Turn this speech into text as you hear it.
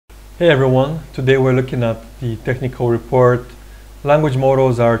Hey everyone, today we're looking at the technical report Language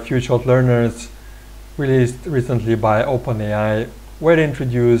Models Are Few-Shot Learners, released recently by OpenAI, where they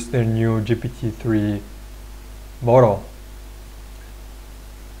introduced their new GPT-3 model.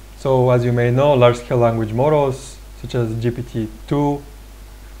 So as you may know, large-scale language models such as GPT-2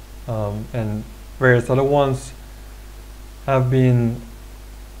 and various other ones have been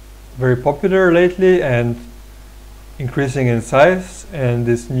very popular lately and increasing in size, and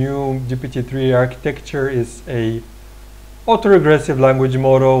this new GPT-3 architecture is a autoregressive language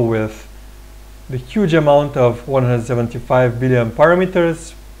model with the huge amount of 175 billion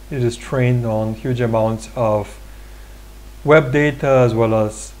parameters. It is trained on huge amounts of web data as well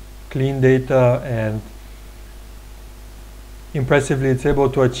as clean data, and impressively it's able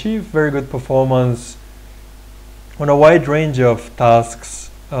to achieve very good performance on a wide range of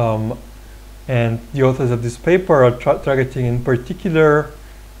tasks. And the authors of this paper are targeting in particular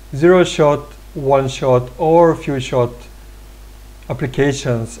zero-shot, one-shot, or few-shot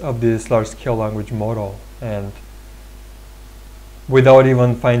applications of this large-scale language model, and without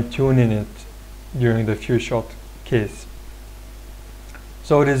even fine-tuning it during the few-shot case.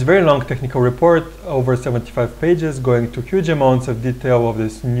 So it is a very long technical report, over 75 pages, going to huge amounts of detail of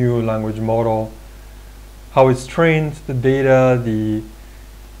this new language model, how it's trained, the data,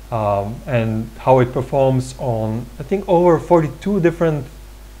 and how it performs on, I think, over 42 different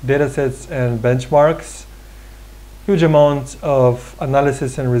datasets and benchmarks, huge amounts of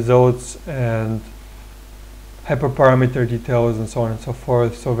analysis and results and hyperparameter details and so on and so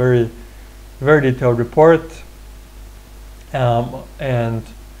forth. So very, very detailed report. And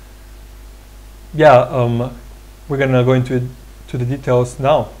yeah, we're gonna go into the details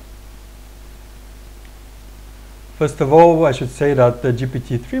now. First of all, I should say that the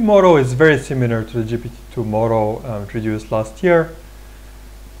GPT-3 model is very similar to the GPT-2 model introduced last year.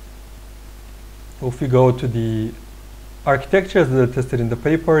 If we go to the architectures that are tested in the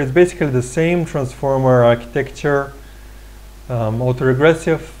paper, it's basically the same transformer architecture,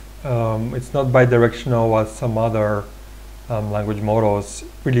 autoregressive. It's not bidirectional as some other language models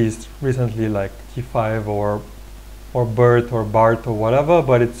released recently, like T5 or BERT or BART or whatever,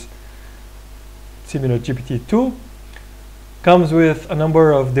 but it's similar to GPT-2. Comes with a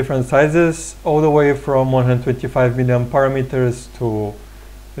number of different sizes, all the way from 125 million parameters to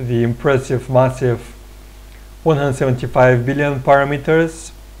the impressive, massive 175 billion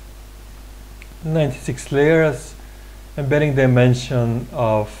parameters, 96 layers, embedding dimension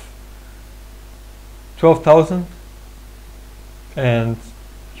of 12,000, and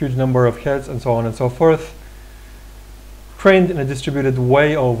huge number of heads, and so on and so forth. Trained in a distributed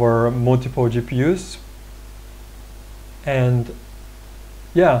way over multiple GPUs. And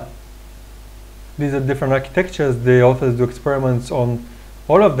yeah, these are different architectures. The authors do experiments on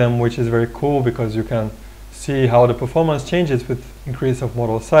all of them, which is very cool because you can see how the performance changes with increase of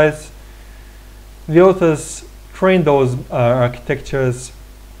model size. The authors trained those architectures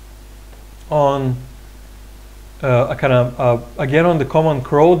on again on the common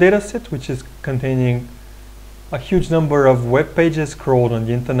crawl dataset, which is containing a huge number of web pages crawled on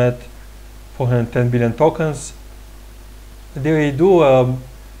the internet, 410 billion tokens. They do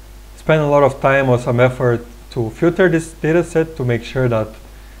spend a lot of time or some effort to filter this dataset to make sure that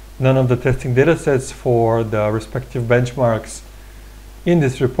none of the testing datasets for the respective benchmarks in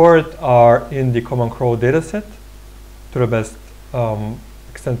this report are in the common crawl dataset to the best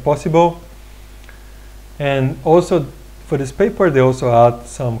extent possible. And also for this paper, they also add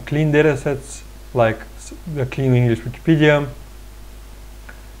some clean datasets like the Clean English Wikipedia,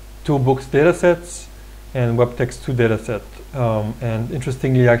 2 books datasets, and WebText2 dataset. And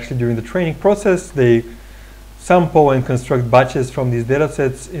interestingly, actually during the training process, they sample and construct batches from these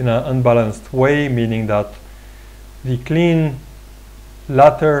datasets in an unbalanced way, meaning that the clean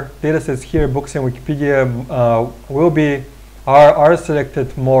latter datasets here, books and Wikipedia, are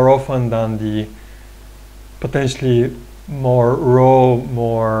selected more often than the potentially more raw,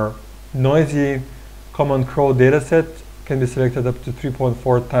 more noisy common crawl dataset can be selected up to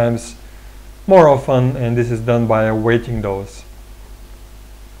 3.4 times more often, and this is done by weighting those.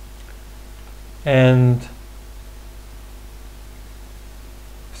 And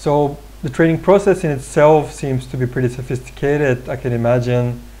so the training process in itself seems to be pretty sophisticated. I can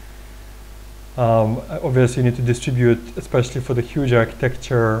imagine obviously you need to distribute, especially for the huge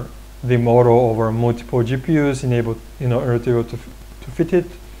architecture, the model over multiple GPUs in order to be able to fit it.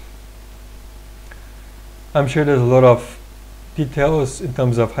 I'm sure there's a lot of details in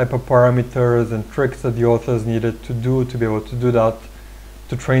terms of hyperparameters and tricks that the authors needed to do to be able to do that,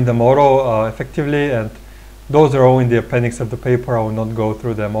 to train the model effectively. And Those are all in the appendix of the paper. I will not go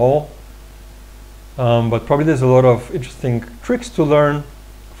through them all. But probably there's a lot of interesting tricks to learn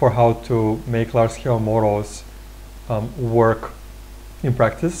for how to make large-scale models work in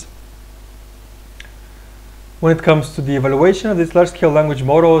practice. When it comes to the evaluation of these large-scale language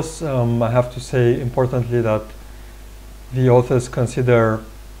models, I have to say importantly that the authors consider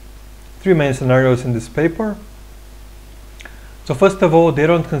 3 main scenarios in this paper. So first of all, they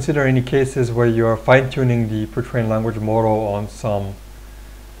don't consider any cases where you are fine-tuning the pre-trained language model on some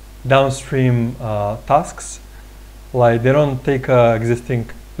downstream tasks. Like they don't take an existing,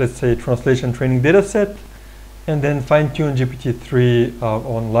 let's say, translation training dataset and then fine-tune GPT-3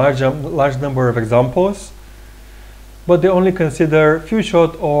 on large number of examples. But they only consider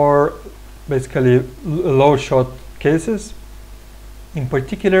few-shot or basically low-shot cases. In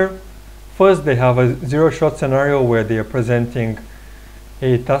particular, first they have a zero-shot scenario where they are presenting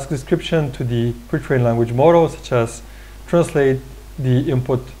a task description to the pre-trained language model, such as translate the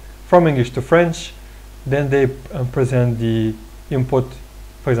input from English to French. Then they present the input,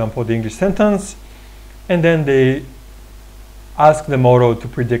 for example, the English sentence, and then they ask the model to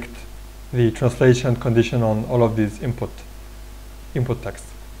predict the translation condition on all of these input text.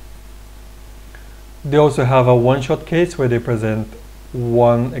 They also have a one-shot case where they present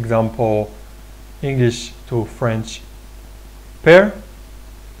one example English to French pair,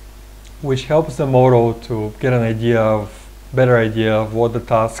 which helps the model to get an better idea of what the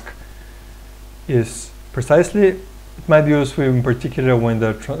task is precisely. It might be useful in particular when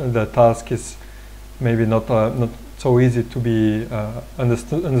the task is maybe not so easy to be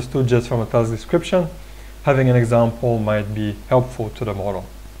understood just from a task description. Having an example might be helpful to the model.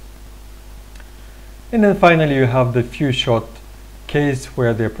 And then finally you have the few-shot case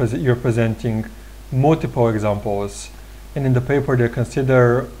where you're presenting multiple examples. And in the paper they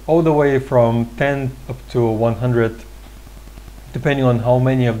consider all the way from 10 up to 100, depending on how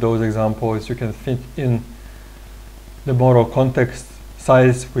many of those examples you can fit in the model context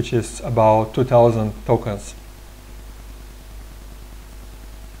size, which is about 2000 tokens.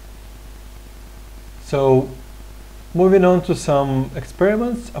 So moving on to some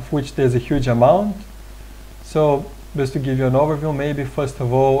experiments, of which there's a huge amount. So just to give you an overview, maybe first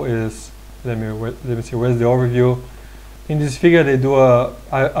of all is, let me see, where's the overview? In this figure they do a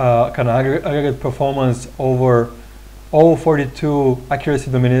kind of aggregate performance over all 42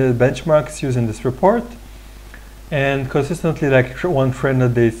 accuracy dominated benchmarks using this report. And consistently, like one trend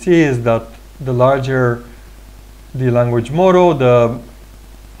that they see is that the larger the language model, the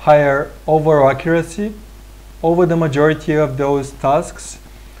higher overall accuracy over the majority of those tasks.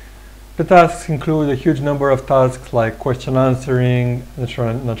 The tasks include a huge number of tasks like question answering,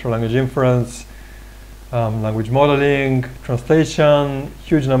 natural language inference, language modeling, translation,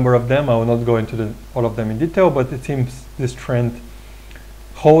 huge number of them. I will not go into all of them in detail, but it seems this trend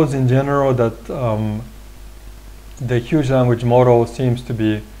holds in general, that the huge language model seems to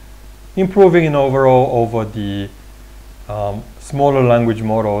be improving in overall over the smaller language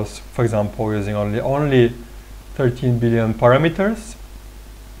models, for example, using only 13 billion parameters.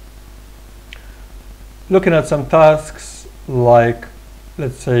 Looking at some tasks like,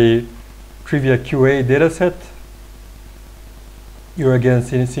 let's say, trivia QA dataset, you're again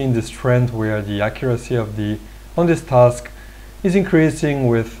seeing this trend where the accuracy on this task is increasing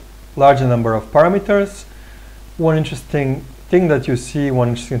with larger number of parameters. One interesting thing that you see, one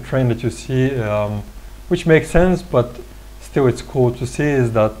interesting trend that you see, which makes sense, but still it's cool to see,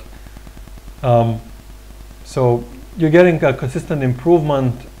 is that so you're getting a consistent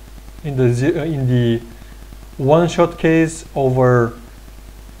improvement in the one-shot case over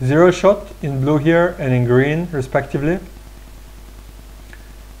zero-shot in blue here and in green respectively,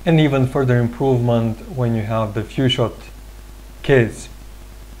 and even further improvement when you have the few-shot case,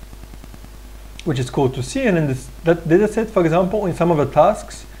 which is cool to see. And in that data set, for example, in some of the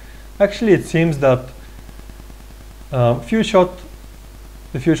tasks, actually it seems that the few-shot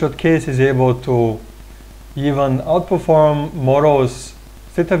case is able to even outperform models,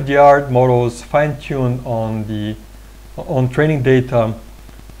 state-of-the-art models fine-tuned on training data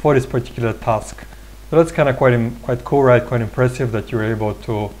for this particular task. So that's kind of quite cool, right? Quite impressive that you're able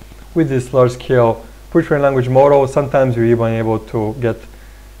to, with this large-scale pre-trained language model, sometimes you're even able to get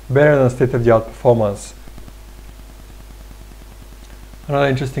better than state-of-the-art performance. Another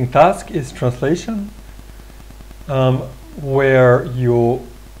interesting task is translation, where you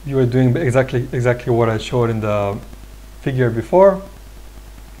are doing exactly what I showed in the figure before,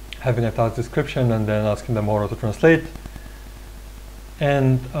 having a task description and then asking the model to translate.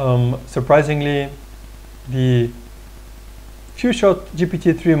 And surprisingly, the few-shot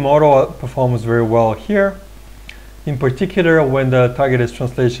GPT-3 model performs very well here. In particular, when the target is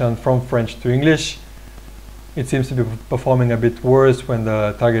translation from French to English, it seems to be performing a bit worse when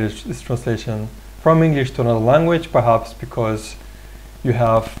the target is translation from English to another language, perhaps because you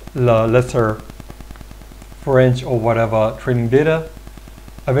have lesser French or whatever training data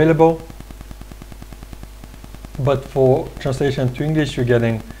available. But for translation to English, you're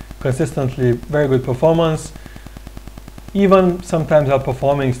getting consistently very good performance, even sometimes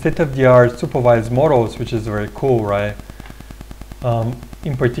outperforming state-of-the-art supervised models, which is very cool, right?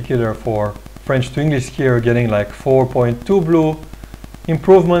 In particular for French to English here, getting like 4.2 blue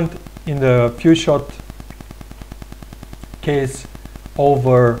improvement in the few shot case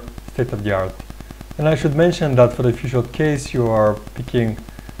over state-of-the-art. And I should mention that for the few shot case, you are picking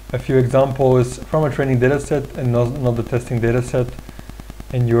a few examples from a training dataset and not the testing dataset,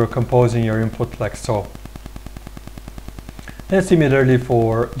 and you're composing your input like so. And similarly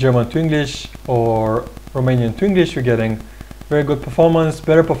for German to English or Romanian to English, you're getting very good performance,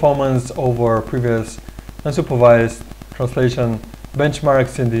 better performance over previous unsupervised translation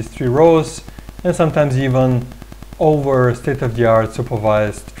benchmarks in these 3 rows, and sometimes even over state-of-the-art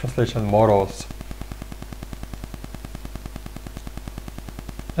supervised translation models.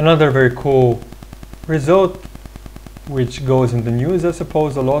 Another very cool result, which goes in the news, I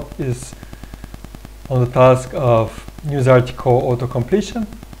suppose, a lot, is on the task of news article auto-completion,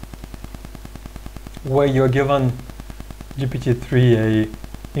 where you're given GPT-3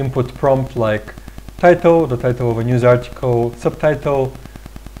 a input prompt like title, the title of a news article, subtitle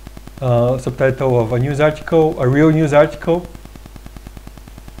of a news article, a real news article,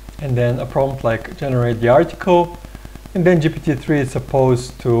 and then a prompt like generate the article, and then GPT-3 is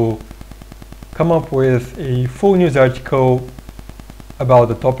supposed to come up with a full news article about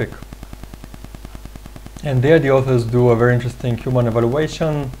the topic. And there the authors do a very interesting human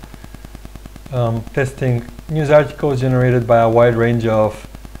evaluation, testing news articles generated by a wide range of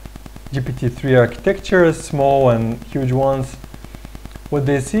GPT-3 architectures, small and huge ones. What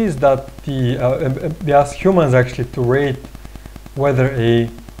they see is that they ask humans actually to rate whether a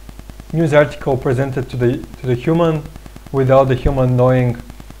news article presented to the human without the human knowing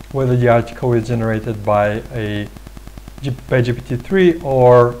whether the article is generated by GPT-3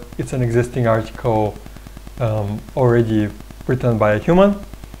 or it's an existing article already written by a human.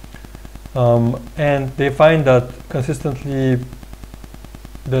 And they find that consistently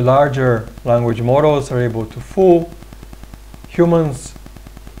the larger language models are able to fool humans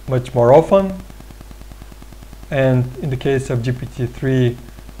much more often. And in the case of GPT-3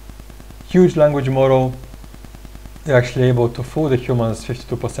 huge language model, they're actually able to fool the humans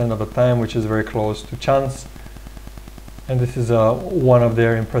 52% of the time, which is very close to chance. And this is one of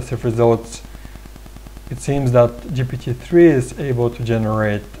their impressive results. It seems that GPT-3 is able to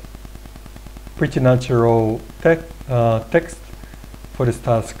generate pretty natural text for this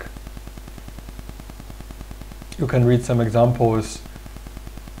task. You can read some examples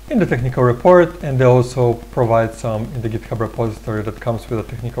in the technical report, and they also provide some in the GitHub repository that comes with a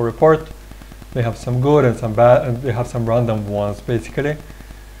technical report. They have some good and some bad, and they have some random ones basically.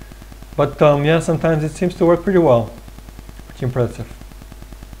 But yeah, sometimes it seems to work pretty well. Pretty impressive.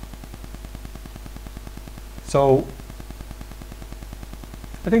 So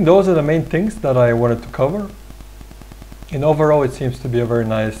I think those are the main things that I wanted to cover. In overall, it seems to be a very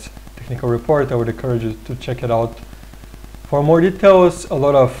nice technical report. I would encourage you to check it out. For more details, a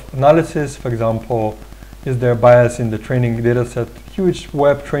lot of analysis, for example, is there bias in the training dataset, huge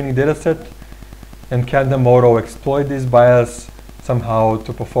web training dataset, and can the model exploit this bias somehow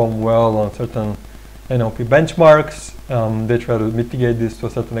to perform well on certain NLP benchmarks? They try to mitigate this to a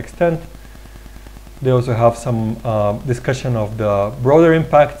certain extent. They also have some discussion of the broader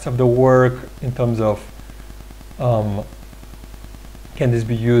impacts of the work in terms of can this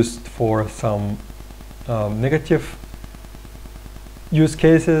be used for some negative use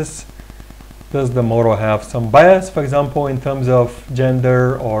cases? Does the model have some bias, for example, in terms of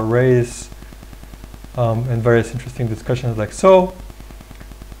gender or race, and various interesting discussions like so.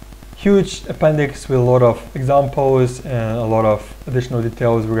 Huge appendix with a lot of examples and a lot of additional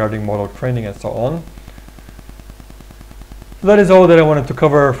details regarding model training and so on. So that is all that I wanted to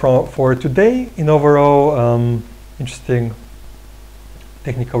cover for today. In overall, interesting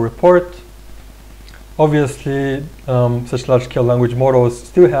technical report. Obviously, such large-scale language models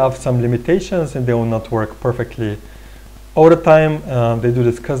still have some limitations and they will not work perfectly all the time. They do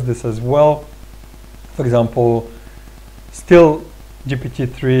discuss this as well. For example, still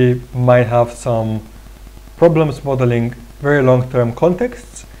GPT-3 might have some problems modeling very long-term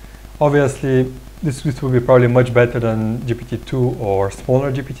contexts. Obviously, this will be probably much better than GPT-2 or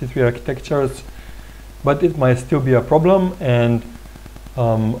smaller GPT-3 architectures. but it might still be a problem. And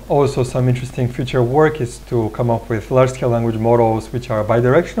also some interesting future work is to come up with large-scale language models which are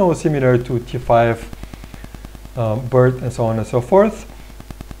bidirectional, similar to T5, BERT, and so on and so forth,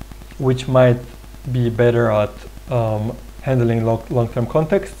 which might be better at handling long-term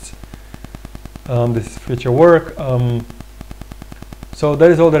contexts. This is future work. So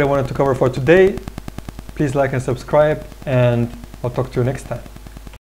that is all that I wanted to cover for today. Please like and subscribe, and I'll talk to you next time.